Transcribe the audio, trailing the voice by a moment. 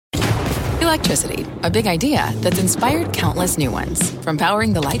Electricity, a big idea that's inspired countless new ones. From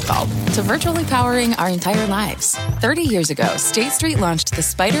powering the light bulb to virtually powering our entire lives. 30 years ago, State Street launched the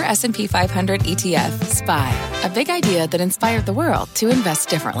Spider S&P 500 ETF, SPY. A big idea that inspired the world to invest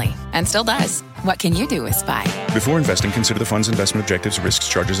differently. And still does. What can you do with SPY? Before investing, consider the fund's investment objectives, risks,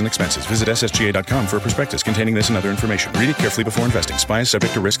 charges, and expenses. Visit ssga.com for a prospectus containing this and other information. Read it carefully before investing. SPY is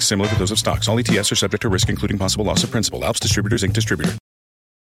subject to risks similar to those of stocks. All ETFs are subject to risk, including possible loss of principal. Alps Distributors, Inc. Distributor.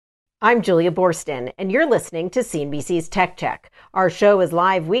 I'm Julia Boorstin, and you're listening to CNBC's Tech Check. Our show is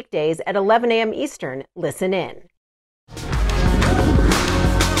live weekdays at 11 a.m. Eastern. Listen in.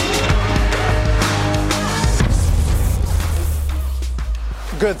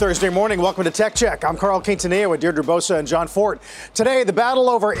 Good Thursday morning. Welcome to Tech Check. I'm Carl Quintanilla with Deirdre Bosa and John Fort. Today, the battle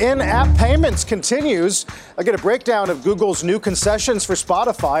over in-app payments continues. I get a breakdown of Google's new concessions for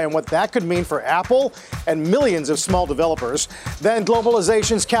Spotify and what that could mean for Apple and millions of small developers. Then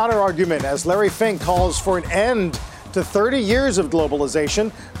globalization's counter-argument as Larry Fink calls for an end to 30 years of globalization.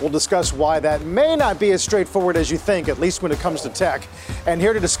 We'll discuss why that may not be as straightforward as you think, at least when it comes to tech. And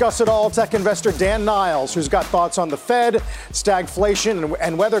here to discuss it all, tech investor Dan Niles, who's got thoughts on the Fed, stagflation,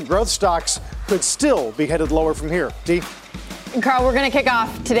 and whether growth stocks could still be headed lower from here. D? Carl, we're going to kick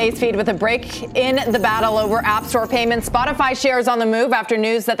off today's feed with a break in the battle over App Store payments. Spotify shares on the move after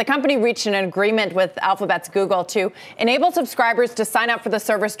news that the company reached an agreement with Alphabet's Google to enable subscribers to sign up for the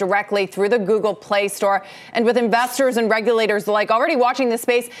service directly through the Google Play Store. And with investors and regulators alike already watching this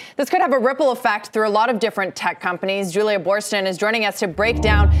space, this could have a ripple effect through a lot of different tech companies. Julia Boorstin is joining us to break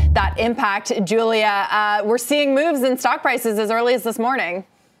down that impact. Julia, we're seeing moves in stock prices as early as this morning.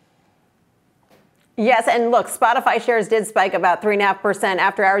 Yes, and look, Spotify shares did spike about 3.5%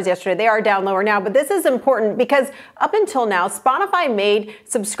 after hours yesterday. They are down lower now, but this is important because up until now, Spotify made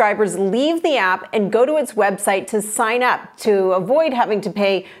subscribers leave the app and go to its website to sign up to avoid having to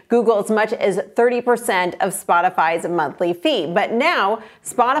pay Google as much as 30% of Spotify's monthly fee. But now,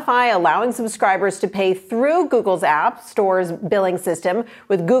 Spotify allowing subscribers to pay through Google's App Store's billing system,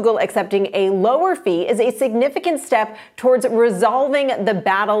 with Google accepting a lower fee, is a significant step towards resolving the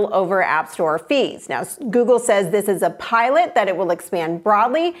battle over App Store fees. Now, Google says this is a pilot, that it will expand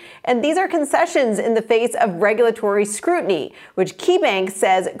broadly, and these are concessions in the face of regulatory scrutiny, which KeyBank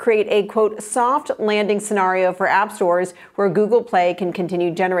says create a, quote, soft landing scenario for app stores where Google Play can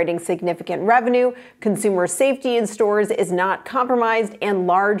continue generating significant revenue, consumer safety in stores is not compromised, and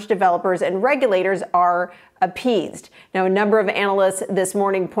large developers and regulators are appeased. Now, a number of analysts this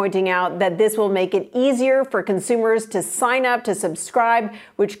morning pointing out that this will make it easier for consumers to sign up to subscribe,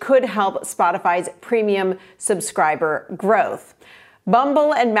 which could help Spotify's premium subscriber growth.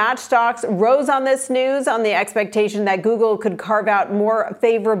 Bumble and Match stocks rose on this news on the expectation that Google could carve out more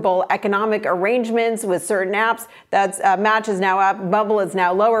favorable economic arrangements with certain apps. That's Match is now up, Bumble is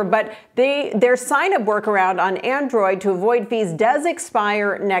now lower, but their sign-up workaround on Android to avoid fees does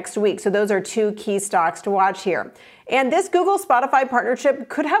expire next week. So those are two key stocks to watch here. And this Google-Spotify partnership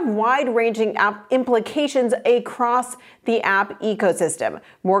could have wide-ranging implications across the app ecosystem.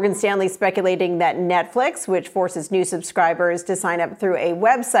 Morgan Stanley speculating that Netflix, which forces new subscribers to sign up through a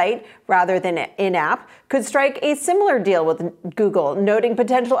website rather than in-app, could strike a similar deal with Google, noting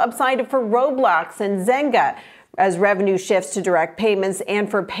potential upside for Roblox and Zynga as revenue shifts to direct payments, and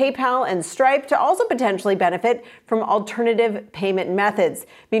for PayPal and Stripe to also potentially benefit from alternative payment methods.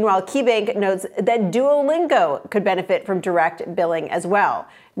 Meanwhile, KeyBank notes that Duolingo could benefit from direct billing as well.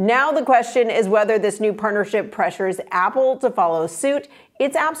 Now the question is whether this new partnership pressures Apple to follow suit.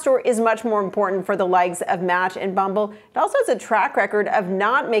 Its App Store is much more important for the likes of Match and Bumble. It also has a track record of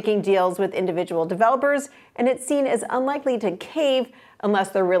not making deals with individual developers, and it's seen as unlikely to cave unless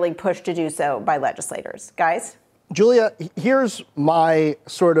they're really pushed to do so by legislators. Guys? Julia, here's my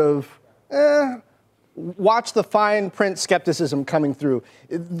sort of watch the fine print skepticism coming through.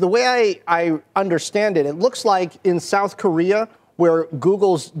 The way I understand it, it looks like in South Korea, where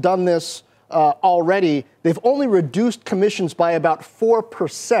Google's done this already, they've only reduced commissions by about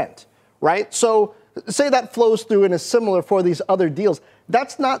 4%, right? So say that flows through and is similar for these other deals.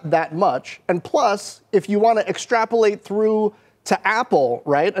 That's not that much. And plus, if you want to extrapolate through to Apple,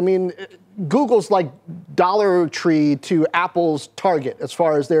 right? I mean, Google's like Dollar Tree to Apple's Target as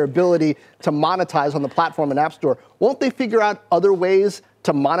far as their ability to monetize on the platform and App Store. Won't they figure out other ways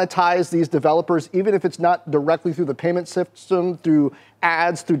to monetize these developers, even if it's not directly through the payment system, through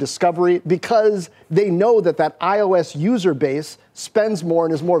ads, through discovery, because they know that that iOS user base spends more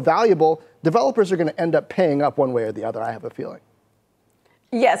and is more valuable? Developers are going to end up paying up one way or the other, I have a feeling.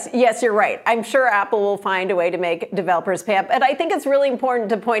 Yes, you're right. I'm sure Apple will find a way to make developers pay up. And I think it's really important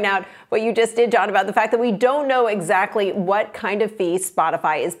to point out what you just did, John, about the fact that we don't know exactly what kind of fee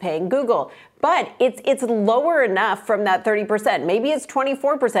Spotify is paying Google. But it's lower enough from that 30%. Maybe it's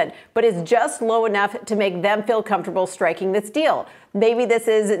 24%, but it's just low enough to make them feel comfortable striking this deal. Maybe this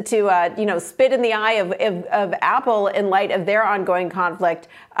is to spit in the eye of Apple in light of their ongoing conflict,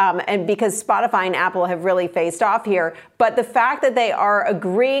 and because Spotify and Apple have really faced off here. But the fact that they are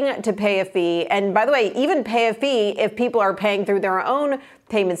agreeing to pay a fee, and by the way, even pay a fee if people are paying through their own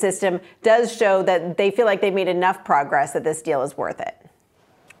payment system, does show that they feel like they've made enough progress that this deal is worth it.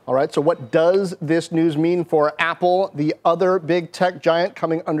 All right, so what does this news mean for Apple, the other big tech giant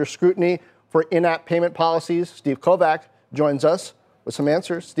coming under scrutiny for in-app payment policies? Steve Kovach joins us with some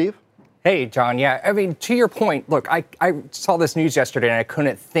answers. Steve? Hey, John. Yeah, I mean, to your point, look, I saw this news yesterday and I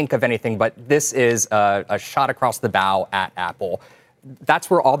couldn't think of anything, but this is a shot across the bow at Apple. That's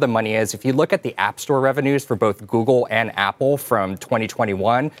where all the money is. If you look at the App Store revenues for both Google and Apple from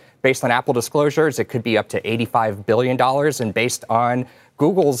 2021, based on Apple disclosures, it could be up to $85 billion. And based on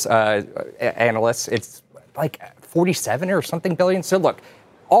Google's analysts, it's like 47 or something billion. So look,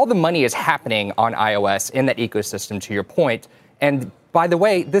 all the money is happening on iOS in that ecosystem, to your point. And by the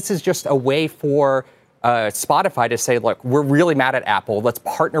way, this is just a way for Spotify to say, look, we're really mad at Apple. Let's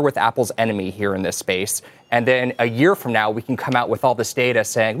partner with Apple's enemy here in this space. And then a year from now, we can come out with all this data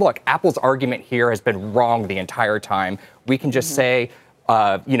saying, look, Apple's argument here has been wrong the entire time. We can just say,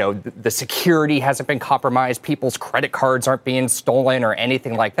 the security hasn't been compromised. People's credit cards aren't being stolen or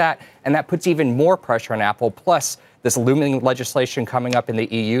anything like that. And that puts even more pressure on Apple. Plus, this looming legislation coming up in the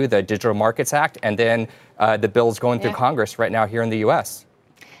EU, the Digital Markets Act, and then the bills going through Congress right now here in the U.S.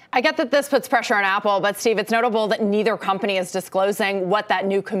 I get that this puts pressure on Apple, but Steve, it's notable that neither company is disclosing what that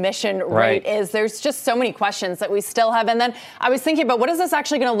new commission rate is. There's just so many questions that we still have. And then I was thinking about what is this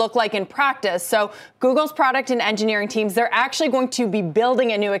actually going to look like in practice? So Google's product and engineering teams, they're actually going to be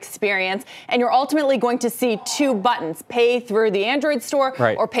building a new experience, and you're ultimately going to see two buttons, pay through the Android store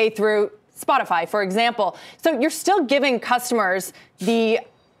or pay through Spotify, for example. So you're still giving customers the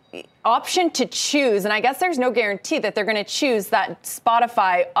option to choose, and I guess there's no guarantee that they're going to choose that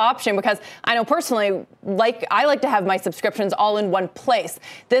Spotify option, because I know personally, I like to have my subscriptions all in one place.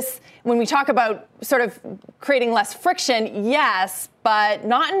 This, when we talk about sort of creating less friction, yes, but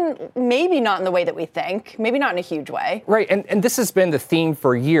maybe not in the way that we think, maybe not in a huge way. Right, and this has been the theme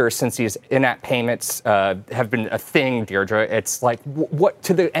for years since these in-app payments have been a thing, Deirdre. It's like, what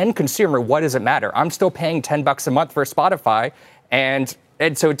to the end consumer, what does it matter? I'm still paying $10 a month for Spotify, and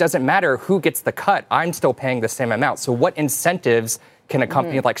so it doesn't matter who gets the cut. I'm still paying the same amount. So what incentives can a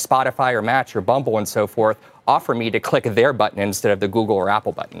company like Spotify or Match or Bumble and so forth offer me to click their button instead of the Google or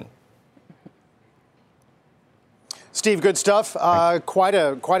Apple button? Steve, good stuff. Quite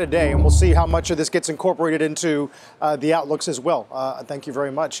a day, and we'll see how much of this gets incorporated into the outlooks as well. Thank you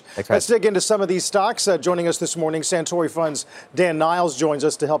very much. Thanks, Let's dig into some of these stocks. Joining us this morning, Satori Funds' Dan Niles joins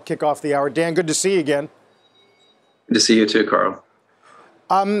us to help kick off the hour. Dan, good to see you again. Good to see you too, Carl.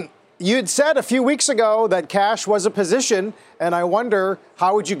 You had said a few weeks ago that cash was a position, and I wonder,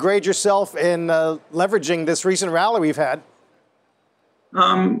 how would you grade yourself in leveraging this recent rally we've had?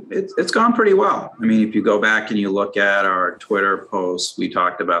 It's gone pretty well. I mean, if you go back and you look at our Twitter posts, we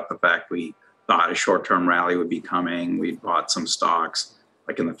talked about the fact we thought a short-term rally would be coming. We bought some stocks,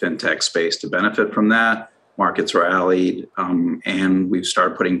 like in the fintech space, to benefit from that. Markets rallied, and we've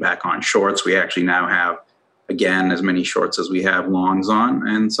started putting back on shorts. We actually now have, again, as many shorts as we have longs on.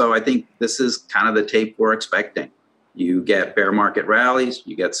 And so I think this is kind of the tape we're expecting. You get bear market rallies,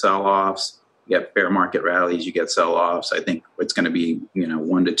 you get sell-offs, you get bear market rallies, you get sell-offs. I think it's going to be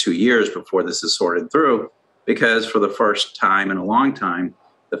 1 to 2 years before this is sorted through, because for the first time in a long time,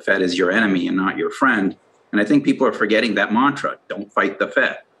 the Fed is your enemy and not your friend. And I think people are forgetting that mantra: don't fight the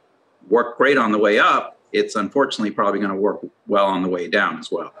Fed. Worked great on the way up. It's unfortunately probably going to work well on the way down as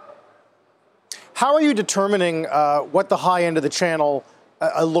well. How are you determining what the high end of the channel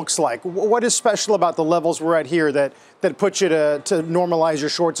looks like? What is special about the levels we're at here that puts you to normalize your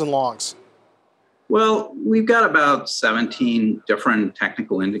shorts and longs? Well, we've got about 17 different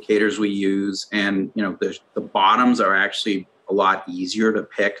technical indicators we use, and the bottoms are actually a lot easier to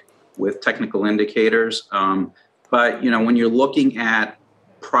pick with technical indicators. But when you're looking at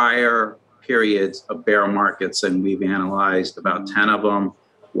prior periods of bear markets, and we've analyzed about 10 of them,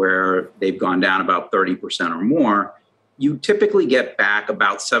 where they've gone down about 30% or more, you typically get back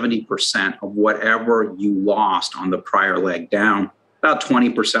about 70% of whatever you lost on the prior leg down. About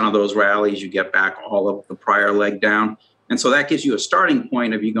 20% of those rallies, you get back all of the prior leg down. And so that gives you a starting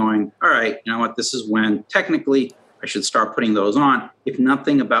point of you going, all right, you know what, this is when technically I should start putting those on if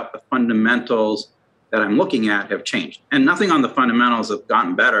nothing about the fundamentals that I'm looking at have changed. And nothing on the fundamentals have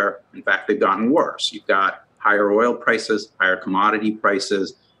gotten better. In fact, they've gotten worse. You've got higher oil prices, higher commodity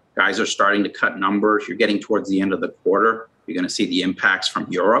prices. Guys are starting to cut numbers. You're getting towards the end of the quarter. You're going to see the impacts from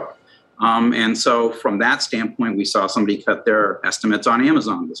Europe. And so from that standpoint, we saw somebody cut their estimates on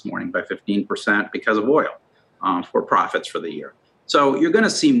Amazon this morning by 15% because of oil for profits for the year. So you're going to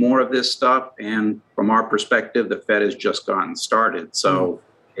see more of this stuff. And from our perspective, the Fed has just gotten started. So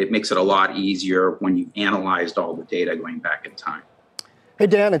it makes it a lot easier when you've analyzed all the data going back in time. Hey,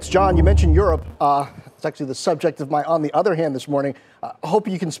 Dan, it's John. You mentioned Europe. It's actually the subject of my On the Other Hand this morning. I hope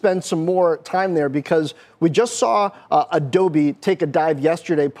you can spend some more time there because we just saw Adobe take a dive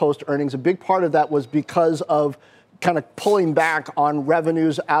yesterday post-earnings. A big part of that was because of kind of pulling back on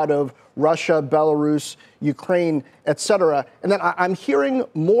revenues out of Russia, Belarus, Ukraine, et cetera. And then I'm hearing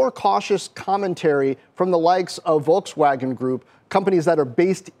more cautious commentary from the likes of Volkswagen Group, companies that are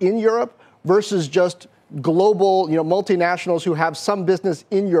based in Europe versus just global, multinationals who have some business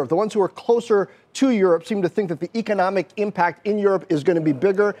in Europe. The ones who are closer to Europe seem to think that the economic impact in Europe is going to be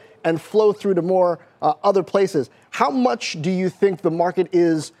bigger and flow through to more other places. How much do you think the market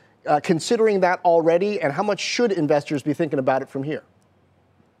is considering that already, and how much should investors be thinking about it from here?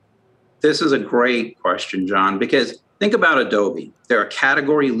 This is a great question, John, because think about Adobe. They're a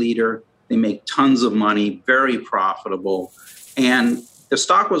category leader. They make tons of money, very profitable. And the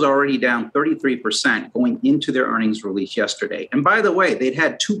stock was already down 33% going into their earnings release yesterday. And by the way, they'd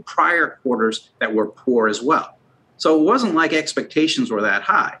had 2 prior quarters that were poor as well. So it wasn't like expectations were that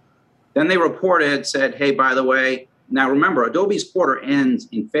high. Then they reported, said, hey, by the way, now remember, Adobe's quarter ends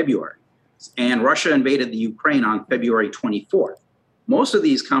in February, and Russia invaded the Ukraine on February 24th. Most of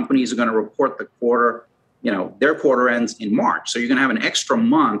these companies are going to report the quarter, their quarter ends in March. So you're going to have an extra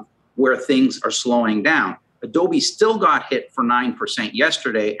month where things are slowing down. Adobe still got hit for 9%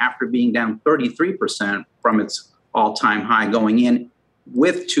 yesterday after being down 33% from its all-time high going in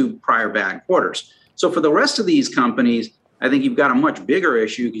with 2 prior bad quarters. So for the rest of these companies, I think you've got a much bigger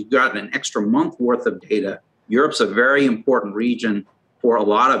issue. You've got an extra month worth of data. Europe's a very important region for a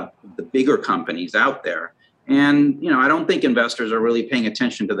lot of the bigger companies out there. And, I don't think investors are really paying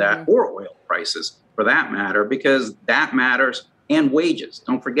attention to that or oil prices for that matter, because that matters, and wages.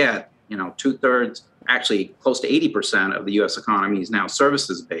 Don't forget, 2/3, actually close to 80% of the U.S. economy is now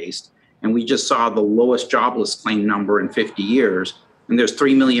services-based. And we just saw the lowest jobless claim number in 50 years. And there's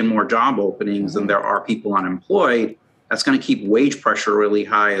 3 million more job openings than there are people unemployed. That's going to keep wage pressure really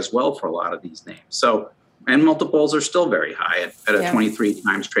high as well for a lot of these names. So, and multiples are still very high at a 23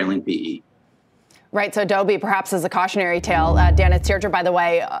 times trailing PE. Right. So Adobe perhaps is a cautionary tale. Dan, it's Deirdre, by the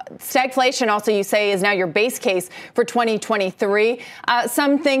way. Stagflation also, you say, is now your base case for 2023.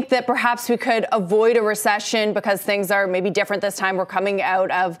 Some think that perhaps we could avoid a recession because things are maybe different this time. We're coming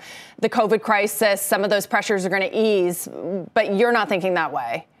out of the COVID crisis. Some of those pressures are going to ease. But you're not thinking that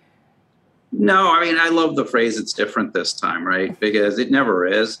way. No, I love the phrase "it's different this time," right? Because it never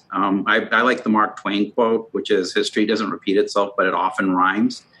is. I like the Mark Twain quote, which is history doesn't repeat itself, but it often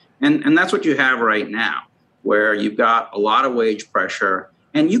rhymes. And that's what you have right now, where you've got a lot of wage pressure,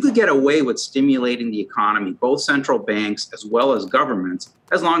 and you could get away with stimulating the economy, both central banks as well as governments,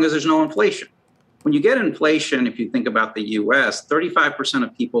 as long as there's no inflation. When you get inflation, if you think about the U.S., 35%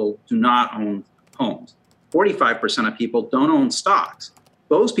 of people do not own homes. 45% of people don't own stocks.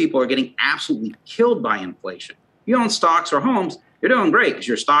 Those people are getting absolutely killed by inflation. If you own stocks or homes, you're doing great because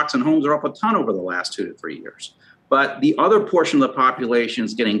your stocks and homes are up a ton over the last 2 to 3 years. But the other portion of the population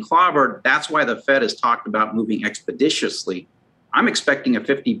is getting clobbered. That's why the Fed has talked about moving expeditiously. I'm expecting a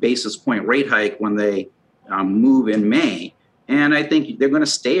 50 basis point rate hike when they move in May. And I think they're going to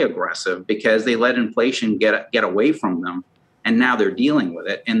stay aggressive because they let inflation get away from them. And now they're dealing with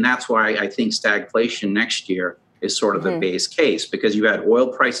it. And that's why I think stagflation next year is sort of the base case, because you had oil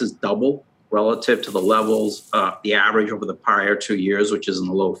prices double relative to the levels, the average over the prior 2 years, which is in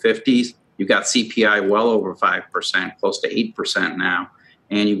the low 50s. You've got CPI well over 5%, close to 8% now.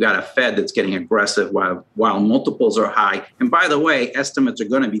 And you've got a Fed that's getting aggressive while multiples are high. And by the way, estimates are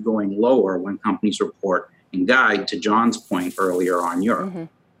going to be going lower when companies report and guide, to John's point earlier on Europe.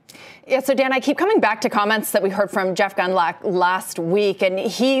 Yeah, so Dan, I keep coming back to comments that we heard from Jeff Gundlach last week. And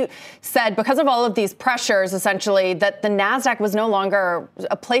he said because of all of these pressures, essentially, that the NASDAQ was no longer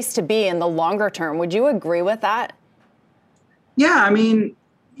a place to be in the longer term. Would you agree with that? Yeah,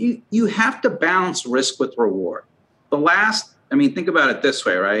 you have to balance risk with reward. Think about it this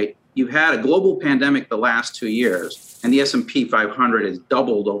way, right? You've had a global pandemic the last 2 years, and the S&P 500 has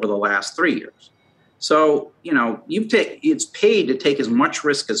doubled over the last 3 years. So, it's paid to take as much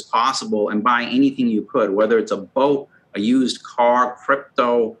risk as possible and buy anything you could, whether it's a boat, a used car,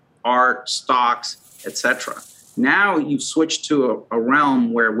 crypto, art, stocks, etc. Now you've switched to a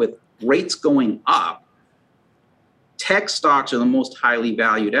realm where with rates going up, tech stocks are the most highly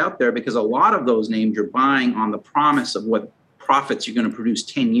valued out there because a lot of those names you're buying on the promise of what profits you're going to produce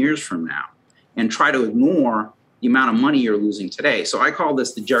 10 years from now and try to ignore the amount of money you're losing today. So I call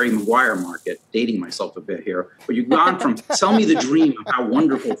this the Jerry Maguire market, dating myself a bit here, but you've gone from sell me the dream of how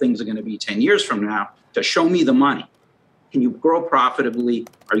wonderful things are going to be 10 years from now to show me the money. Can you grow profitably?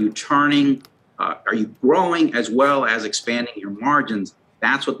 Are you are you growing as well as expanding your margins?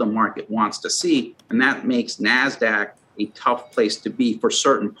 That's what the market wants to see. And that makes NASDAQ a tough place to be for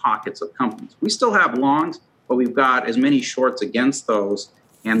certain pockets of companies. We still have longs, but we've got as many shorts against those.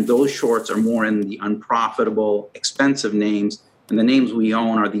 And those shorts are more in the unprofitable, expensive names. And the names we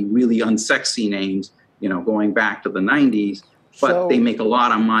own are the really unsexy names, going back to the 90s. But they make a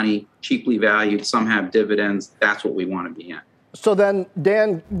lot of money, cheaply valued. Some have dividends. That's what we want to be in. So then,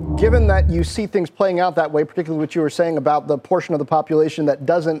 Dan, given that you see things playing out that way, particularly what you were saying about the portion of the population that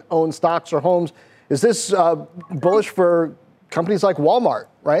doesn't own stocks or homes, is this bullish for companies like Walmart,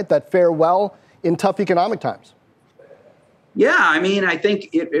 right, that fare well in tough economic times? Yeah, I think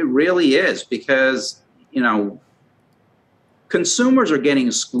it really is because, consumers are getting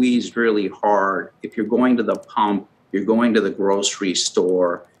squeezed really hard if you're going to the pump, you're going to the grocery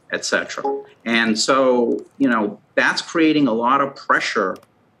store, et cetera. And so, that's creating a lot of pressure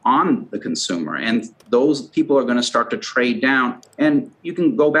on the consumer. And those people are going to start to trade down. And you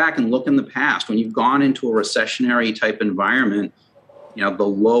can go back and look in the past when you've gone into a recessionary type environment. The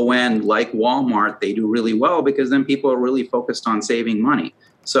low end, like Walmart, they do really well because then people are really focused on saving money.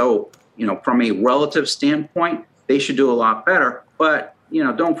 So, from a relative standpoint, they should do a lot better. But,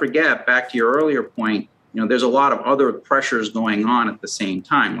 don't forget, back to your earlier point, there's a lot of other pressures going on at the same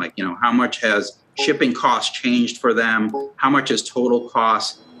time. Like, how much has shipping costs changed for them? How much has total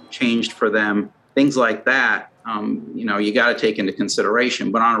costs changed for them? Things like that, you got to take into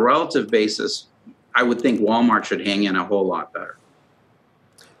consideration. But on a relative basis, I would think Walmart should hang in a whole lot better.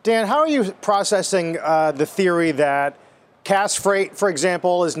 Dan, how are you processing the theory that cash freight, for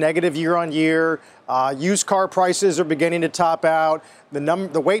example, is negative year on year? Used car prices are beginning to top out.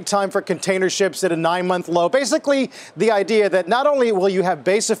 The wait time for container ships at a 9-month low. Basically, the idea that not only will you have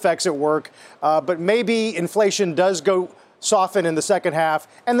base effects at work, but maybe inflation does go soften in the second half.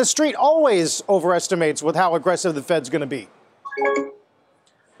 And the street always overestimates with how aggressive the Fed's going to be.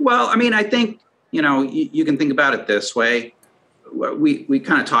 Well, I think, you can think about it this way. We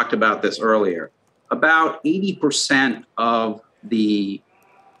kind of talked about this earlier. About 80% of the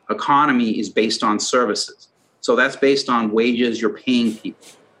economy is based on services. So that's based on wages you're paying people.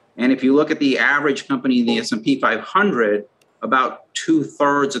 And if you look at the average company in the S&P 500, about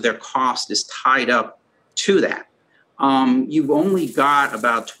 2/3 of their cost is tied up to that. You've only got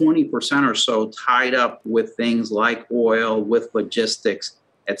about 20% or so tied up with things like oil, with logistics,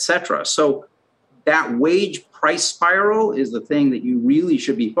 et cetera. So that wage price spiral is the thing that you really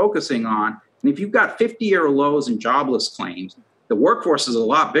should be focusing on. And if you've got 50-year lows in jobless claims, the workforce is a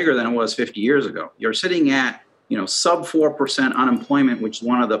lot bigger than it was 50 years ago. You're sitting at, sub 4% unemployment, which is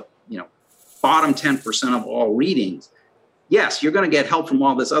one of the, bottom 10% of all readings. Yes, you're going to get help from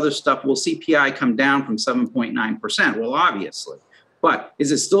all this other stuff. Will CPI come down from 7.9%? Well, obviously. But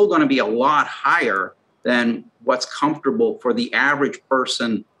is it still going to be a lot higher than what's comfortable for the average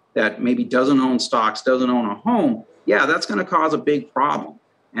person that maybe doesn't own stocks, doesn't own a home? Yeah, that's going to cause a big problem.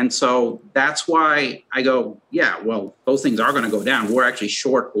 And so that's why I go, yeah, well, those things are going to go down. We're actually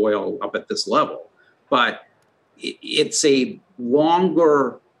short oil up at this level. But it's a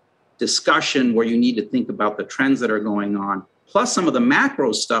longer discussion where you need to think about the trends that are going on, plus some of the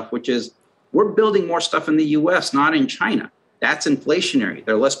macro stuff, which is we're building more stuff in the U.S., not in China. That's inflationary.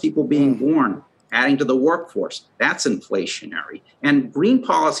 There are less people being born, adding to the workforce. That's inflationary. And green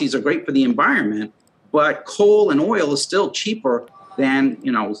policies are great for the environment, but coal and oil is still cheaper than,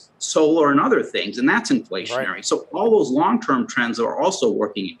 solar and other things, and that's inflationary. Right. So all those long-term trends are also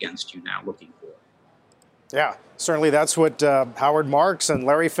working against you now looking forward. Yeah, certainly that's what Howard Marks and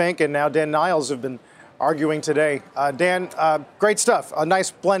Larry Fink and now Dan Niles have been arguing today. Dan, great stuff. A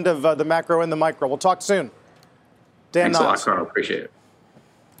nice blend of the macro and the micro. We'll talk soon. Dan Thanks Niles. a lot, Carl. Appreciate it.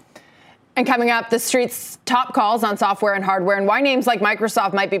 And coming up, the street's top calls on software and hardware and why names like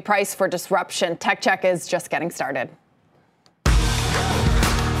Microsoft might be priced for disruption. Tech Check is just getting started.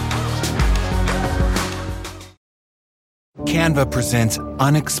 Canva presents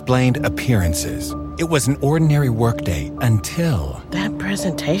Unexplained Appearances. It was an ordinary workday until... That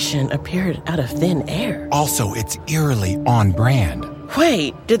presentation appeared out of thin air. Also, it's eerily on brand.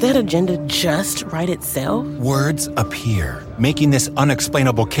 Wait, did that agenda just write itself? Words appear, making this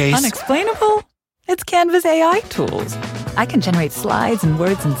unexplainable case... Unexplainable? It's Canva's AI tools. I can generate slides and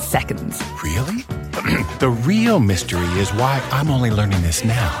words in seconds. Really? The real mystery is why I'm only learning this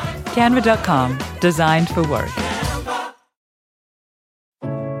now. Canva.com, designed for work.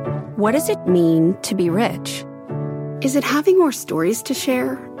 What does it mean to be rich? Is it having more stories to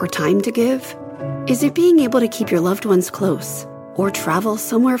share or time to give? Is it being able to keep your loved ones close or travel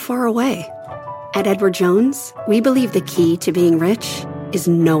somewhere far away? At Edward Jones, we believe the key to being rich is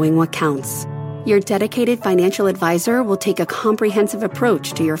knowing what counts. Your dedicated financial advisor will take a comprehensive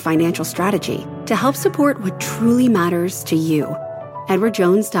approach to your financial strategy to help support what truly matters to you.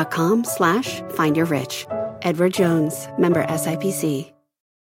 EdwardJones.com/findyourrich. Edward Jones, member SIPC.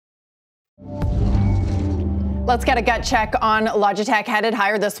 Let's get a gut check on Logitech, headed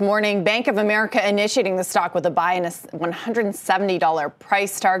higher this morning. Bank of America initiating the stock with a buy and a $170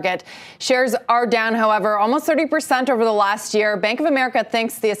 price target. Shares are down, however, almost 30% over the last year. Bank of America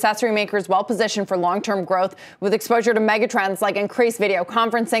thinks the accessory maker is well positioned for long-term growth with exposure to megatrends like increased video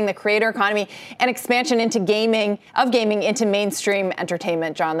conferencing, the creator economy, and expansion into gaming into mainstream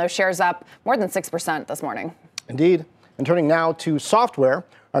entertainment. John, those shares up more than 6% this morning. Indeed. And turning now to software.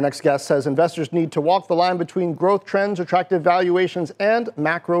 Our next guest says investors need to walk the line between growth trends, attractive valuations, and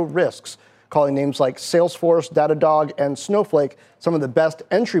macro risks, calling names like Salesforce, Datadog, and Snowflake some of the best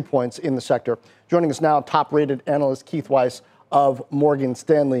entry points in the sector. Joining us now, top-rated analyst Keith Weiss of Morgan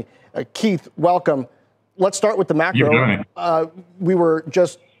Stanley. Keith, welcome. Let's start with the macro. We were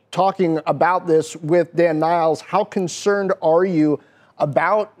just talking about this with Dan Niles. How concerned are you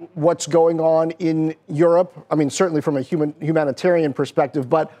about what's going on in Europe? I mean, certainly from a humanitarian perspective,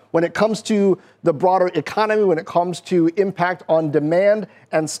 but when it comes to the broader economy, when it comes to impact on demand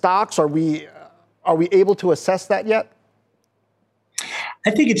and stocks, are we able to assess that yet? I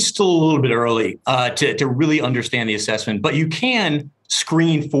think it's still a little bit early to really understand the assessment, but you can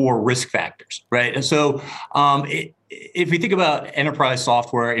screen for risk factors, right? And so if we think about enterprise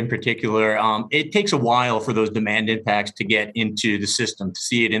software in particular, it takes a while for those demand impacts to get into the system, to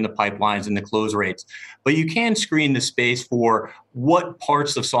see it in the pipelines and the close rates. But you can screen the space for what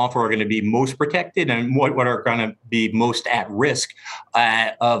parts of software are going to be most protected and what are going to be most at risk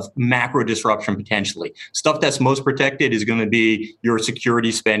of macro disruption potentially. Stuff that's most protected is going to be your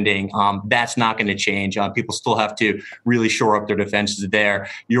security spending. That's not going to change. People still have to really shore up their defenses there.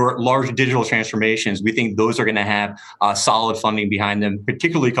 Your large digital transformations, we think those are going to have solid funding behind them,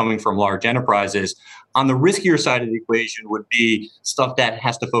 particularly coming from large enterprises. On the riskier side of the equation would be stuff that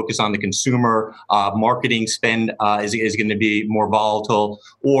has to focus on the consumer. Marketing spend is going to be more volatile,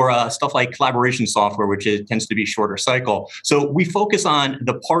 or stuff like collaboration software, which tends to be shorter cycle. So we focus on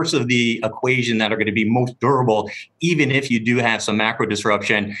the parts of the equation that are going to be most durable, even if you do have some macro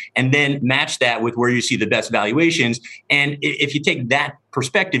disruption, and then match that with where you see the best valuations. And if you take that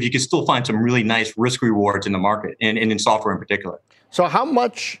perspective, you can still find some really nice risk rewards in the market, and in software in particular. So how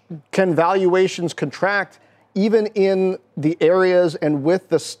much can valuations contract even in the areas and with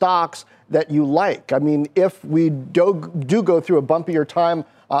the stocks that you like? I mean, if we do go through a bumpier time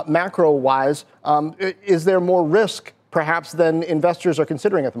macro-wise, is there more risk perhaps than investors are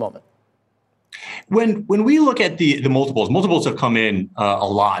considering at the moment? When we look at the multiples have come in a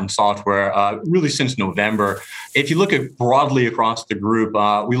lot in software really since November. If you look at broadly across the group,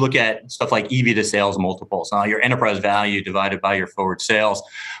 we look at stuff like EV to sales multiples, your enterprise value divided by your forward sales.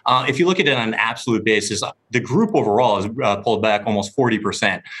 If you look at it on an absolute basis, the group overall has pulled back almost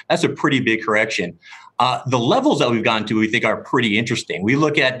 40%. That's a pretty big correction. The levels that we've gotten to, we think, are pretty interesting. We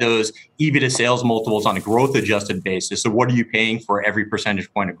look at those EV to sales multiples on a growth adjusted basis. So what are you paying for every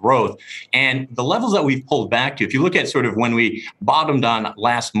percentage point of growth? And the levels that we've pulled back to, if you look at sort of when we bottomed on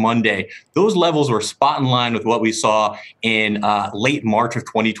last Monday, those levels were spot in line with what we saw in late March of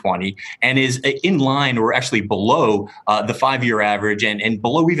 2020, and is in line or actually below the 5-year average, and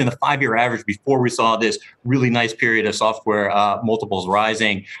below even the 5-year average before we saw this really nice period of software multiples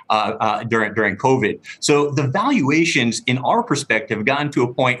rising during COVID. So the valuations, in our perspective, have gotten to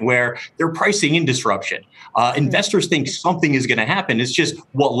a point where they're pricing in disruption. Investors think something is going to happen. It's just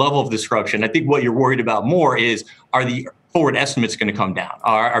what level of disruption. I think what you're worried about more is, are the forward estimates going to come down?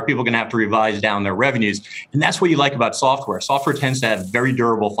 Are people going to have to revise down their revenues? And that's what you like about software. Software tends to have very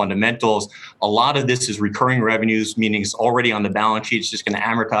durable fundamentals. A lot of this is recurring revenues, meaning it's already on the balance sheet. It's just going to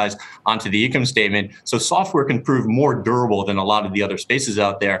amortize onto the income statement. So software can prove more durable than a lot of the other spaces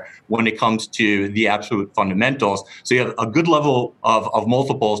out there when it comes to the absolute fundamentals. So you have a good level of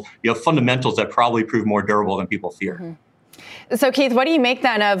multiples. You have fundamentals that probably prove more durable than people fear. Mm-hmm. So, Keith, what do you make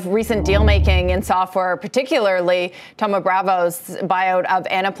then of recent deal making in software, particularly Thoma Bravo's buyout of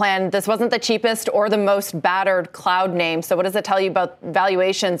Anaplan? This wasn't the cheapest or the most battered cloud name. So what does it tell you about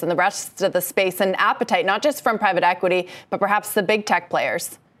valuations and the rest of the space and appetite, not just from private equity, but perhaps the big tech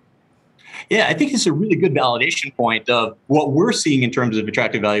players? Yeah, I think it's a really good validation point of what we're seeing in terms of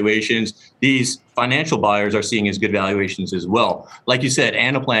attractive valuations. These financial buyers are seeing as good valuations as well. Like you said,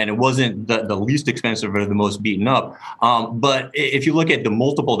 Anaplan, it wasn't the least expensive or the most beaten up. But if you look at the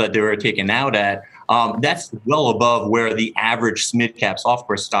multiple that they were taken out at, that's well above where the average mid-cap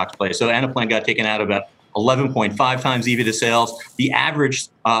software stocks play. So Anaplan got taken out about 11.5 times EV to sales. The average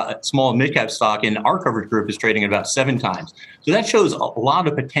small and mid-cap stock in our coverage group is trading at about 7 times. So that shows a lot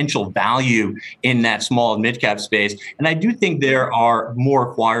of potential value in that small and mid-cap space. And I do think there are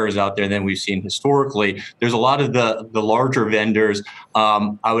more acquirers out there than we've seen historically. There's a lot of the larger vendors.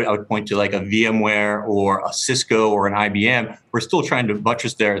 I would point to like a VMware or a Cisco or an IBM. We're still trying to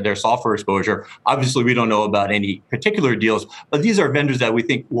buttress their software exposure. Obviously, we don't know about any particular deals, but these are vendors that we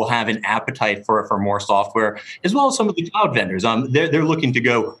think will have an appetite for more software, as well as some of the cloud vendors. They're looking to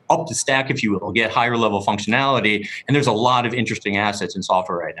go up the stack, if you will, get higher level functionality. And there's a lot of interesting assets in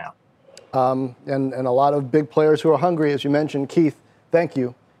software right now. And a lot of big players who are hungry, as you mentioned. Keith, thank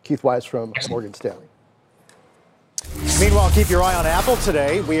you. Keith Weiss from Morgan Stanley. Meanwhile, keep your eye on Apple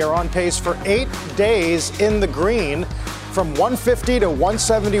today. We are on pace for 8 days in the green, from 150 to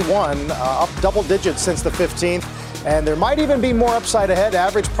 171, up double digits since the 15th. And there might even be more upside ahead.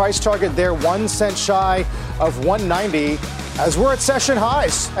 Average price target there 1 cent shy of 190, as we're at session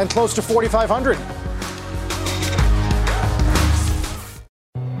highs and close to 4,500.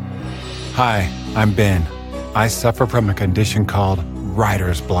 Hi, I'm Ben. I suffer from a condition called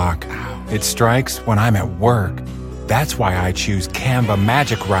writer's block. It strikes when I'm at work. That's why I choose Canva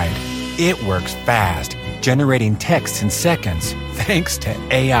Magic Write. It works fast, generating text in seconds, thanks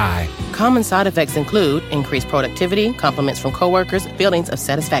to AI. Common side effects include increased productivity, compliments from coworkers, feelings of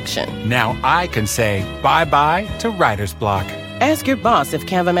satisfaction. Now I can say bye-bye to writer's block. Ask your boss if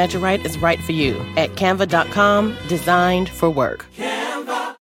Canva Magic Write is right for you at canva.com, designed for work.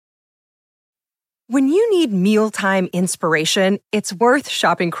 When you need mealtime inspiration, it's worth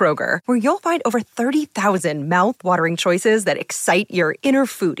shopping Kroger, where you'll find over 30,000 mouth-watering choices that excite your inner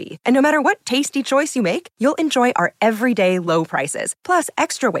foodie. And no matter what tasty choice you make, you'll enjoy our everyday low prices, plus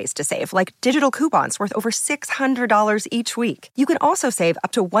extra ways to save, like digital coupons worth over $600 each week. You can also save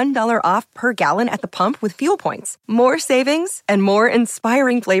up to $1 off per gallon at the pump with fuel points. More savings and more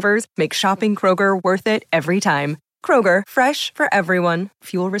inspiring flavors make shopping Kroger worth it every time. Kroger, fresh for everyone.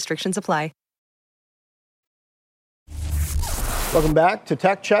 Fuel restrictions apply. Welcome back to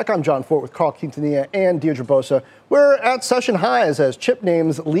Tech Check. I'm John Fort with Carl Quintanilla and Deirdre Bosa. We're at session highs as chip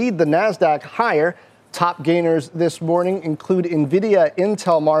names lead the NASDAQ higher. Top gainers this morning include NVIDIA,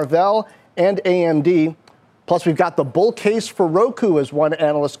 Intel, Marvell, and AMD. Plus, we've got the bull case for Roku, as one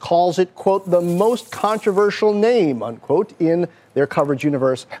analyst calls it, quote, the most controversial name, unquote, in their coverage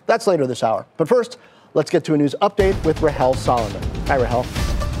universe. That's later this hour. But first, let's get to a news update with Rahel Solomon. Hi, Rahel.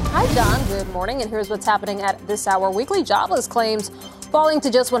 Hi, John. Good morning. And here's what's happening at this hour. Weekly jobless claims falling to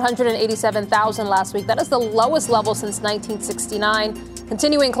just 187,000 last week. That is the lowest level since 1969.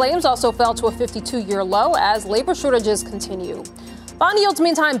 Continuing claims also fell to a 52-year low as labor shortages continue. Bond yields,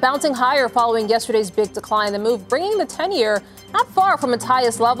 meantime, bouncing higher following yesterday's big decline. The move bringing the 10-year not far from its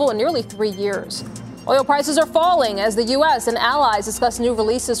highest level in nearly 3 years. Oil prices are falling as the U.S. and allies discuss new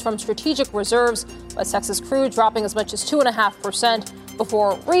releases from strategic reserves. West Texas crude dropping as much as 2.5%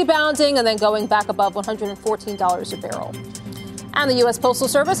 before rebounding and then going back above $114 a barrel. And the U.S. Postal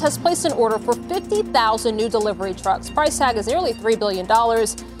Service has placed an order for 50,000 new delivery trucks. Price tag is nearly $3 billion.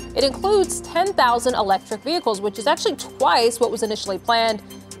 It includes 10,000 electric vehicles, which is actually twice what was initially planned.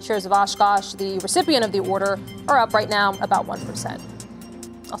 Shares of Oshkosh, the recipient of the order, are up right now about 1%.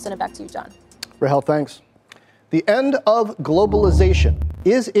 I'll send it back to you, John. Rahel, thanks. The end of globalization.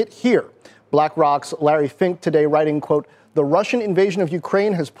 Is it here? BlackRock's Larry Fink today writing, quote, the Russian invasion of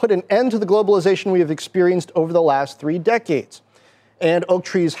Ukraine has put an end to the globalization we have experienced over the last 3 decades. And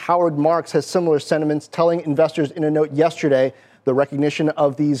Oaktree's Howard Marks has similar sentiments, telling investors in a note yesterday the recognition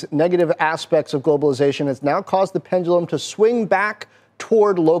of these negative aspects of globalization has now caused the pendulum to swing back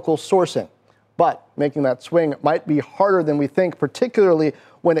toward local sourcing. But making that swing might be harder than we think, particularly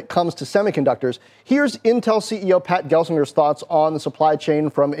when it comes to semiconductors. Here's Intel CEO Pat Gelsinger's thoughts on the supply chain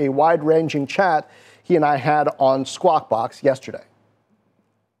from a wide-ranging chat he and I had on Squawk Box yesterday.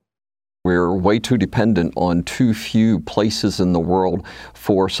 We're way too dependent on too few places in the world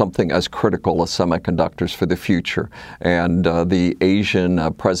for something as critical as semiconductors for the future. And the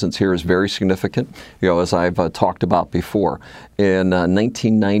Asian presence here is very significant. As I've talked about before, in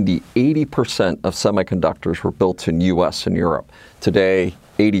 1990, 80% of semiconductors were built in U.S. and Europe. Today,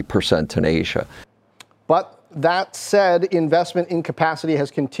 80% in Asia. But that said, investment in capacity has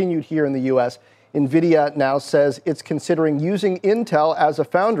continued here in the U.S. NVIDIA now says it's considering using Intel as a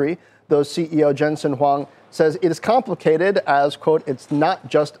foundry. Though CEO Jensen Huang says it is complicated as, quote, it's not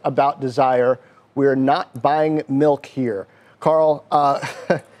just about desire. We're not buying milk here. Carl,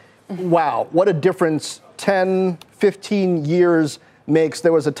 wow, what a difference 10, 15 years makes.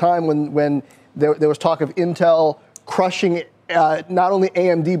 There was a time when there was talk of Intel crushing not only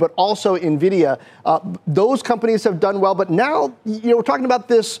AMD, but also NVIDIA. Those companies have done well, but now we're talking about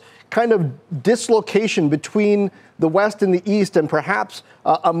this kind of dislocation between the West and the East, and perhaps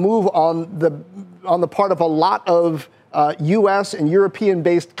a move on the part of a lot of U.S. and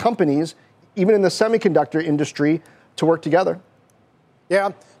European-based companies, even in the semiconductor industry, to work together.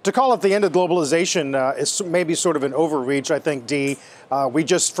 Yeah, to call it the end of globalization is maybe sort of an overreach, I think, Dee. We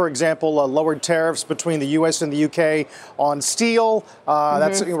just, for example, lowered tariffs between the U.S. and the U.K. on steel.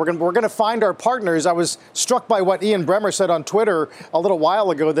 We're going to find our partners. I was struck by what Ian Bremmer said on Twitter a little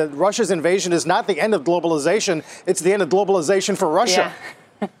while ago, that Russia's invasion is not the end of globalization. It's the end of globalization for Russia.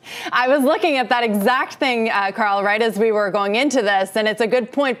 Yeah. I was looking at that exact thing, Carl, right as we were going into this, and it's a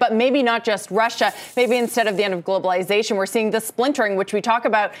good point, but maybe not just Russia. Maybe instead of the end of globalization, we're seeing the splintering, which we talk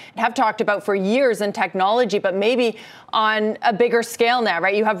about and have talked about for years in technology, but maybe on a bigger scale now,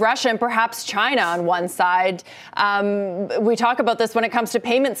 right? You have Russia and perhaps China on one side. We talk about this when it comes to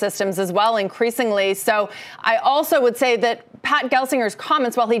payment systems as well, increasingly. So I also would say that Pat Gelsinger's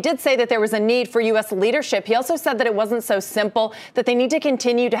comments, while he did say that there was a need for U.S. leadership, he also said that it wasn't so simple, that they need to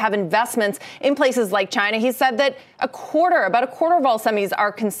continue to have investments in places like China. He said that about a quarter of all semis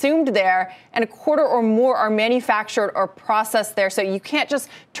are consumed there, and a quarter or more are manufactured or processed there. So you can't just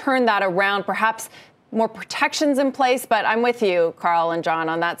turn that around. Perhaps more protections in place, but I'm with you, Carl and John,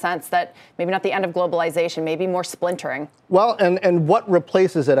 on that sense that maybe not the end of globalization, maybe more splintering. Well, and what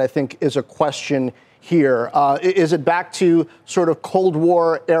replaces it, I think, is a question here. Is it back to sort of Cold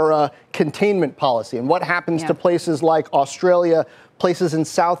War era containment policy? And what happens to places like Australia, places in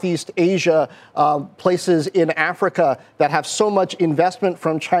Southeast Asia, places in Africa that have so much investment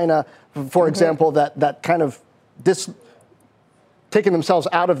from China, for example, that kind of taking themselves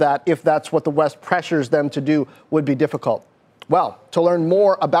out of that, if that's what the West pressures them to do, would be difficult. Well, to learn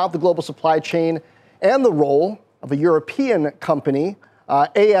more about the global supply chain and the role of a European company,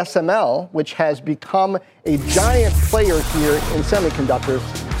 ASML, which has become a giant player here in semiconductors,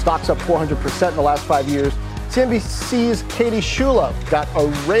 stocks up 400% in the last 5 years. CNBC's Katie Shula got a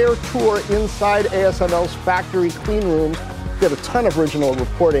rare tour inside ASML's factory clean rooms. We have a ton of original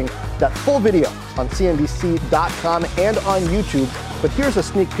reporting. That full video on CNBC.com and on YouTube. But here's a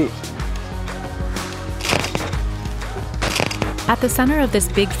sneak peek. At the center of this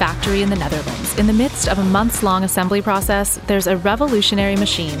big factory in the Netherlands, in the midst of a months-long assembly process, there's a revolutionary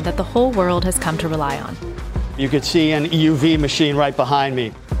machine that the whole world has come to rely on. You could see an EUV machine right behind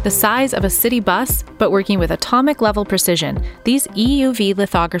me. The size of a city bus, but working with atomic-level precision, these EUV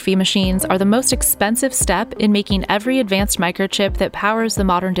lithography machines are the most expensive step in making every advanced microchip that powers the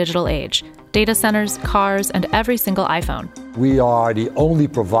modern digital age. Data centers, cars, and every single iPhone. We are the only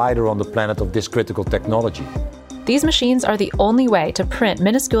provider on the planet of this critical technology. These machines are the only way to print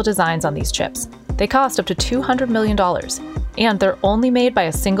minuscule designs on these chips. They cost up to $200 million, and they're only made by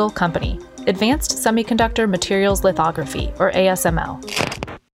a single company, Advanced Semiconductor Materials Lithography, or ASML.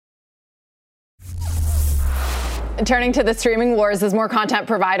 Turning to the streaming wars as more content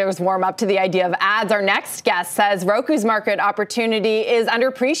providers warm up to the idea of ads, our next guest says Roku's market opportunity is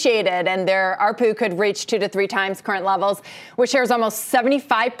underappreciated and their ARPU could reach 2 to 3 times current levels, with shares almost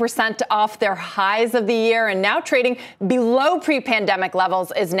 75% off their highs of the year and now trading below pre-pandemic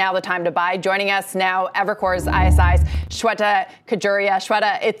levels is now the time to buy. Joining us now, Evercore's ISI's Shweta Khajuria.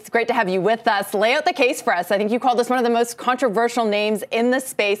 Shweta, it's great to have you with us. Lay out the case for us. I think you called this one of the most controversial names in the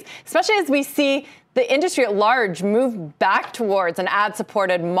space, especially as we see the industry at large move back towards an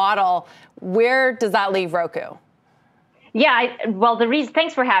ad-supported model. Where does that leave Roku? Yeah,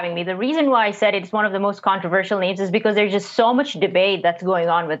 thanks for having me. The reason why I said it's one of the most controversial names is because there's just so much debate that's going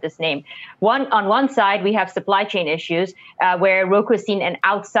on with this name. On one side, we have supply chain issues where Roku has seen an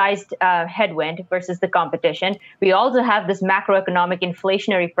outsized headwind versus the competition. We also have this macroeconomic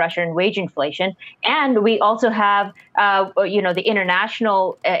inflationary pressure and wage inflation. And we also have, the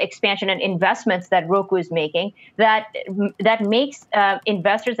international expansion and investments that Roku is making that makes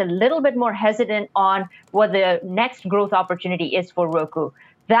investors a little bit more hesitant on what the next growth opportunity is for Roku.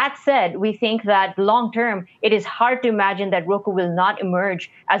 That said, we think that long term, it is hard to imagine that Roku will not emerge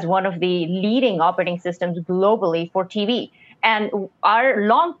as one of the leading operating systems globally for TV. And our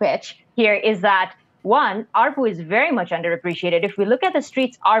long pitch here is that, one, ARPU is very much underappreciated. If we look at the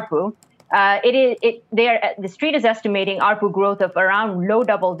Street's ARPU, the Street is estimating ARPU growth of around low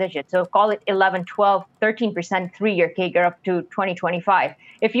double digits. So call it 11, 12, 13% 3-year CAGR up to 2025.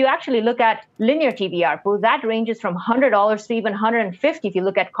 If you actually look at linear TV ARPU, that ranges from $100 to even $150 if you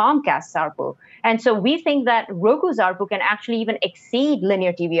look at Comcast's ARPU. And so we think that Roku's ARPU can actually even exceed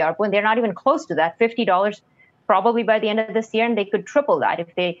linear TV ARPU, and they're not even close to that, $50 probably by the end of this year, and they could triple that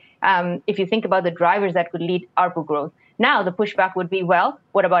if you think about the drivers that could lead ARPU growth. Now, the pushback would be, well,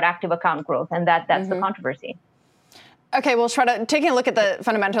 what about active account growth? And that's the controversy. Okay, well, Shweta, taking a look at the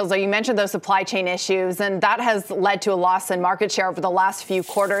fundamentals, though, you mentioned those supply chain issues, and that has led to a loss in market share over the last few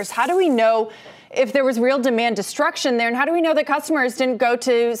quarters. How do we know if there was real demand destruction there, and how do we know that customers didn't go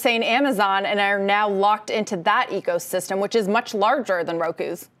to, say, an Amazon and are now locked into that ecosystem, which is much larger than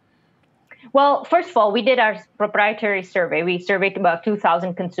Roku's? Well, first of all, we did our proprietary survey. We surveyed about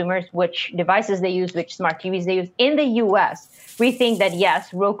 2,000 consumers, which devices they use, which smart TVs they use. In the U.S., we think that,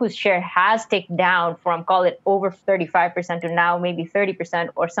 yes, Roku's share has ticked down from, call it, over 35% to now maybe 30%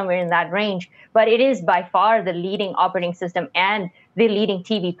 or somewhere in that range. But it is by far the leading operating system and the leading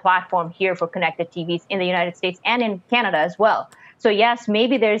TV platform here for connected TVs in the United States and in Canada as well. So, yes,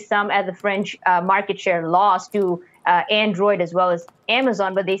 maybe there's some at the fringe market share loss to Android as well as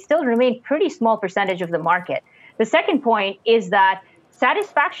Amazon, but they still remain pretty small percentage of the market. The second point is that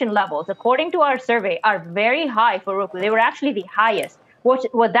satisfaction levels, according to our survey, are very high for Roku. They were actually the highest.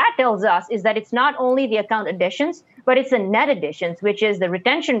 What that tells us is that it's not only the account additions, but it's the net additions, which is the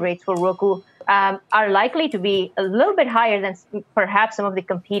retention rates for Roku are likely to be a little bit higher than perhaps some of the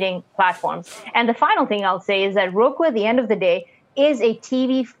competing platforms. And the final thing I'll say is that Roku, at the end of the day, is a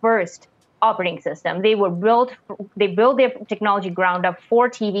TV-first operating system. They built their technology ground up for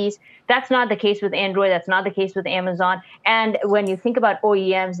TVs. That's not the case with Android. That's not the case with Amazon. And when you think about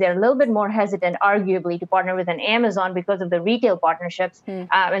OEMs, they're a little bit more hesitant, arguably, to partner with an Amazon because of the retail partnerships.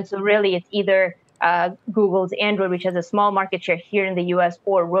 And so really, it's either Google's Android, which has a small market share here in the U.S.,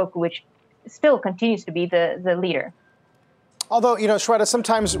 or Roku, which still continues to be the leader. Although, Shweta,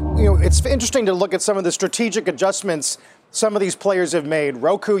 sometimes, it's interesting to look at some of the strategic adjustments some of these players have made.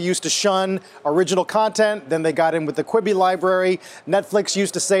 Roku used to shun original content. Then they got in with the Quibi library. Netflix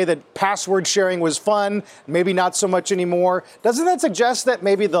used to say that password sharing was fun. Maybe not so much anymore. Doesn't that suggest that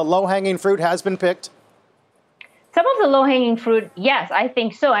maybe the low-hanging fruit has been picked? Some of the low-hanging fruit, yes, I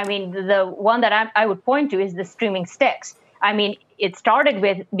think so. I mean, the one that I would point to is the streaming sticks. I mean, it started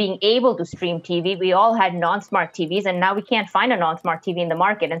with being able to stream TV. We all had non-smart TVs, and now we can't find a non-smart TV in the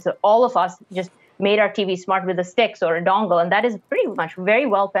market. And so all of us just made our TV smart with a sticks or a dongle, and that is pretty much very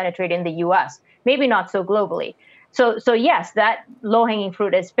well penetrated in the U.S., maybe not so globally. So yes, that low-hanging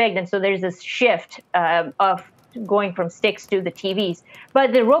fruit is picked, and so there's this shift of going from sticks to the TVs.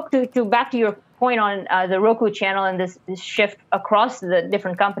 But the Roku, to back to your point on the Roku channel and this shift across the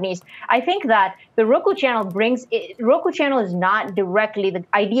different companies, I think that the Roku channel is not directly, the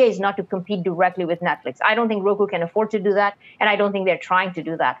idea is not to compete directly with Netflix. I don't think Roku can afford to do that, and I don't think they're trying to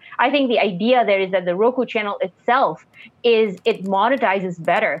do that. I think the idea there is that the Roku channel itself it monetizes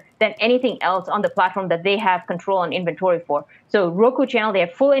better than anything else on the platform that they have control on inventory for. So Roku channel, they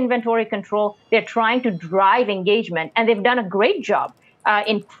have full inventory control. They're trying to drive engagement, and they've done a great job.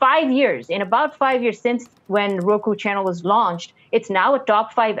 In about 5 years since when Roku channel was launched, it's now a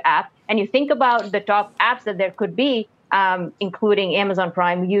top 5 app. And you think about the top apps that there could be, including Amazon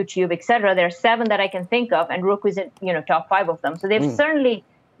Prime, YouTube, et cetera. There are 7 that I can think of, and Roku is in top 5 of them. So they've certainly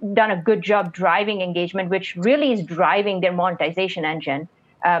done a good job driving engagement, which really is driving their monetization engine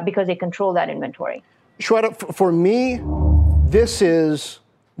because they control that inventory. Shweta, for me, this is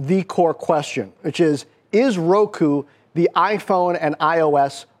the core question, which is Roku the iPhone and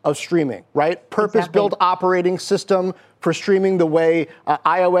iOS of streaming, right? Purpose-built operating system for streaming the way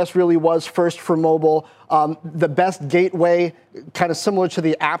iOS really was first for mobile. The best gateway, kind of similar to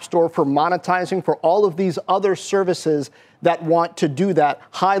the App Store for monetizing for all of these other services that want to do that.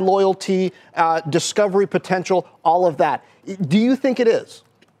 High loyalty, discovery potential, all of that. Do you think it is?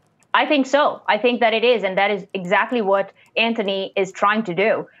 I think so. I think that it is. And that is exactly what Anthony is trying to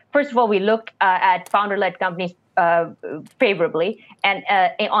do. First of all, we look at founder-led companies favorably. And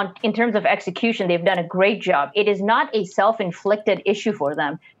in terms of execution, they've done a great job. It is not a self-inflicted issue for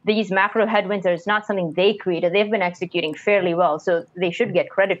them. These macro headwinds are not something they created. They've been executing fairly well, so they should get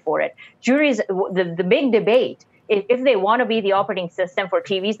credit for it. The big debate, if they want to be the operating system for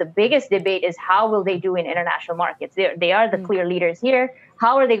TVs, the biggest debate is how will they do in international markets? They are the clear leaders here.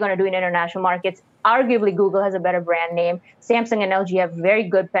 How are they going to do in international markets? Arguably, Google has a better brand name. Samsung and LG have very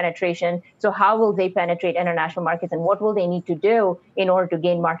good penetration. So how will they penetrate international markets, and what will they need to do in order to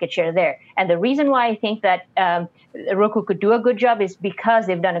gain market share there? And the reason why I think that Roku could do a good job is because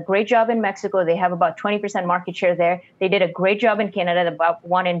they've done a great job in Mexico. They have about 20% market share there. They did a great job in Canada. About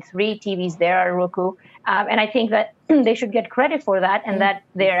 1 in 3 TVs there are Roku. And I think that they should get credit for that, and that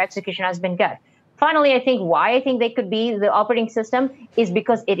their execution has been good. Finally, I think why I think they could be the operating system is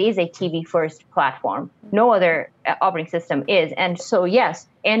because it is a TV-first platform. No other operating system is. And so, yes,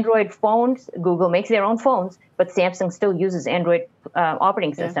 Android phones, Google makes their own phones, but Samsung still uses Android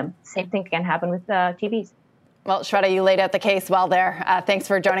operating system. Same thing can happen with TVs. Well, Shweta, you laid out the case well there. Thanks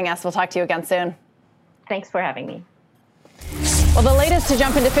for joining us. We'll talk to you again soon. Thanks for having me. Well, the latest to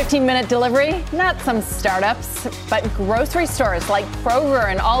jump into 15-minute delivery, not some startups, but grocery stores like Kroger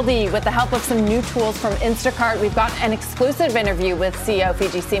and Aldi with the help of some new tools from Instacart. We've got an exclusive interview with CEO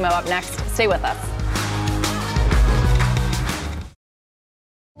Fidji Simo up next. Stay with us.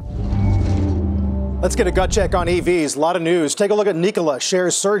 Let's get a gut check on EVs. A lot of news. Take a look at Nikola.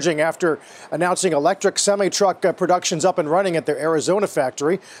 Shares surging after announcing electric semi-truck production's up and running at their Arizona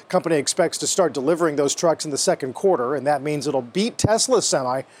factory. Company expects to start delivering those trucks in the second quarter, and that means it'll beat Tesla's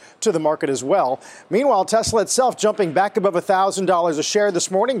semi to the market as well. Meanwhile, Tesla itself jumping back above $1,000 a share this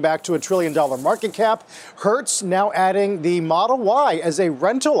morning, back to $1 trillion market cap. Hertz now adding the Model Y as a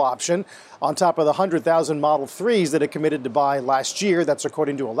rental option on top of the 100,000 Model 3s that it committed to buy last year. That's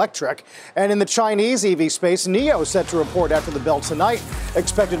according to Electric. And in the Chinese EV space, NIO set to report after the bell tonight,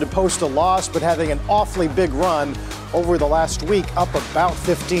 expected to post a loss, but having an awfully big run over the last week, up about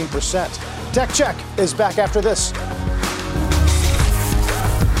 15%. Tech Check is back after this.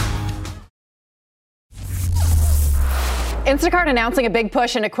 Instacart announcing a big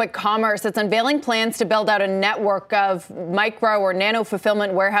push into quick commerce. It's unveiling plans to build out a network of micro or nano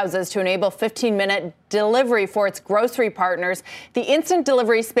fulfillment warehouses to enable 15-minute delivery for its grocery partners. The instant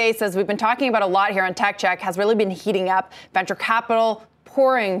delivery space, as we've been talking about a lot here on Tech Check, has really been heating up. Venture capital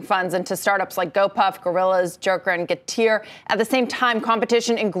pouring funds into startups like GoPuff, Gorillas, Joker, and Getir. At the same time,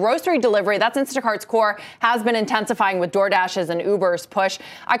 competition in grocery delivery, that's Instacart's core, has been intensifying with DoorDash's and Uber's push.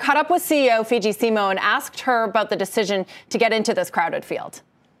 I caught up with CEO Fidji Simo and asked her about the decision to get into this crowded field.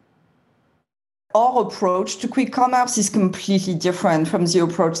 Our approach to quick commerce is completely different from the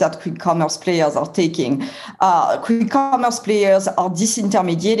approach that quick commerce players are taking. Quick commerce players are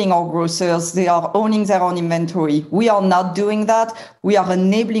disintermediating our grocers. They are owning their own inventory. We are not doing that. We are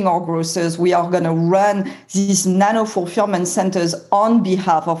enabling our grocers. We are going to run these nano fulfillment centers on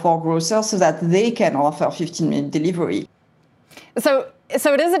behalf of our grocers so that they can offer 15-minute delivery.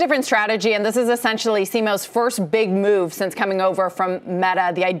 So it is a different strategy, and this is essentially Simo's first big move since coming over from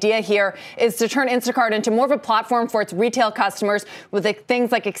Meta. The idea here is to turn Instacart into more of a platform for its retail customers with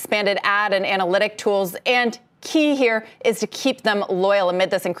things like expanded ad and analytic tools. And key here is to keep them loyal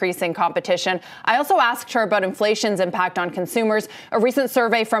amid this increasing competition. I also asked her about inflation's impact on consumers. A recent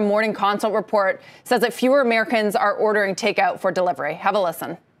survey from Morning Consult Report says that fewer Americans are ordering takeout for delivery. Have a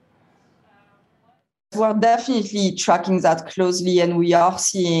listen. We're definitely tracking that closely, and we are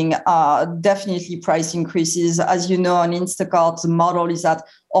seeing definitely price increases. As you know, on Instacart, the model is that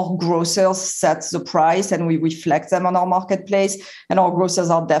our grocers set the price and we reflect them on our marketplace, and our grocers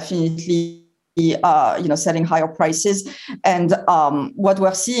are definitely setting higher prices. And what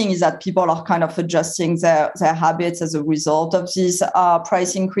we're seeing is that people are kind of adjusting their habits as a result of these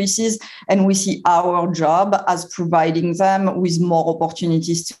price increases. And we see our job as providing them with more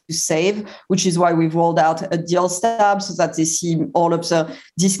opportunities to save, which is why we've rolled out a Deals tab so that they see all of the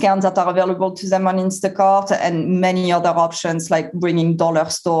discounts that are available to them on Instacart and many other options like bringing dollar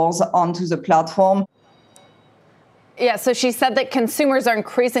stores onto the platform. Yeah, so she said that consumers are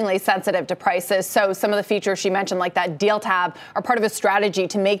increasingly sensitive to prices. So some of the features she mentioned, like that deal tab, are part of a strategy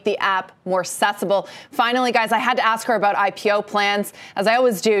to make the app more accessible. Finally, guys, I had to ask her about IPO plans. As I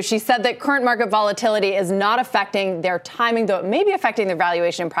always do, she said that current market volatility is not affecting their timing, though it may be affecting their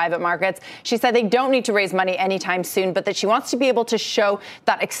valuation in private markets. She said they don't need to raise money anytime soon, but that she wants to be able to show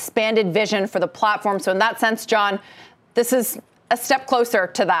that expanded vision for the platform. So in that sense, John, this is a step closer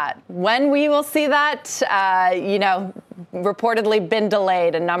to that. When we will see that, reportedly been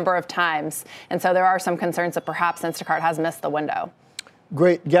delayed a number of times. And so there are some concerns that perhaps Instacart has missed the window.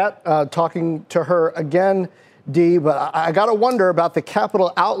 Great. Talking to her again, Dee, but I got to wonder about the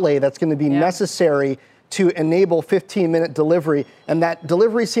capital outlay that's going to be necessary to enable 15-minute delivery. And that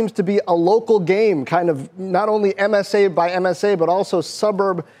delivery seems to be a local game, kind of not only MSA by MSA, but also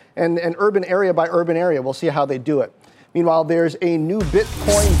suburb and urban area by urban area. We'll see how they do it. Meanwhile, there's a new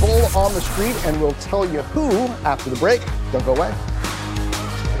Bitcoin bull on the street, and we'll tell you who after the break. Don't go away.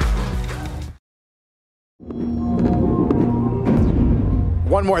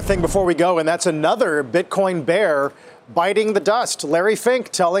 One more thing before we go, and that's another Bitcoin bear biting the dust. Larry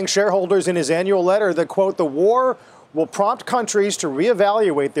Fink telling shareholders in his annual letter that, quote, the war will prompt countries to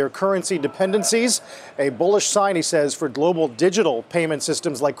reevaluate their currency dependencies. A bullish sign, he says, for global digital payment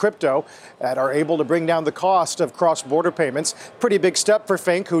systems like crypto that are able to bring down the cost of cross-border payments. Pretty big step for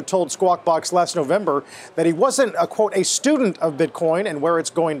Fink, who told Squawk Box last November that he wasn't, quote, a student of Bitcoin and where it's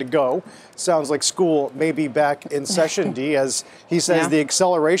going to go. Sounds like school may be back in session, Dee, as he says the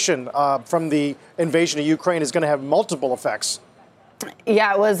acceleration from the invasion of Ukraine is going to have multiple effects.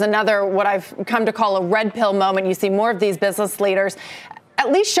 Yeah, it was another what I've come to call a red pill moment. You see more of these business leaders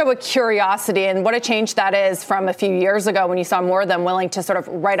at least show a curiosity, and what a change that is from a few years ago when you saw more of them willing to sort of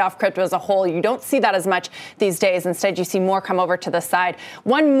write off crypto as a whole. You don't see that as much these days. Instead, you see more come over to the side.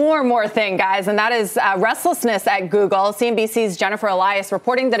 One more thing, guys, and that is restlessness at Google. CNBC's Jennifer Elias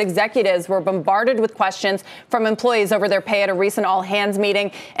reporting that executives were bombarded with questions from employees over their pay at a recent all-hands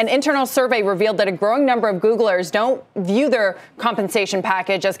meeting. An internal survey revealed that a growing number of Googlers don't view their compensation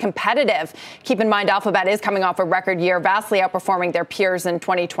package as competitive. Keep in mind, Alphabet is coming off a record year, vastly outperforming their peers in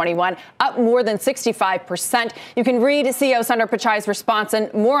 2021, up more than 65%. You can read CEO Sundar Pichai's response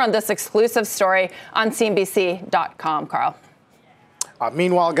and more on this exclusive story on CNBC.com. Carl.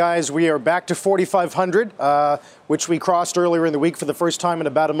 Meanwhile, guys, we are back to 4,500, which we crossed earlier in the week for the first time in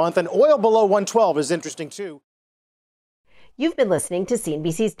about a month. And oil below 112 is interesting, too. You've been listening to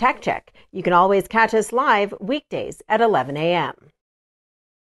CNBC's Tech Check. You can always catch us live weekdays at 11 a.m.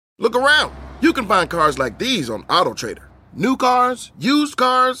 Look around. You can find cars like these on AutoTrader. New cars, used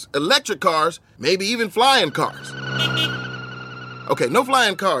cars, electric cars, maybe even flying cars. Okay, no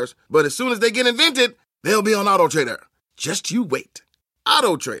flying cars, but as soon as they get invented, they'll be on AutoTrader. Just you wait.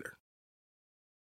 AutoTrader.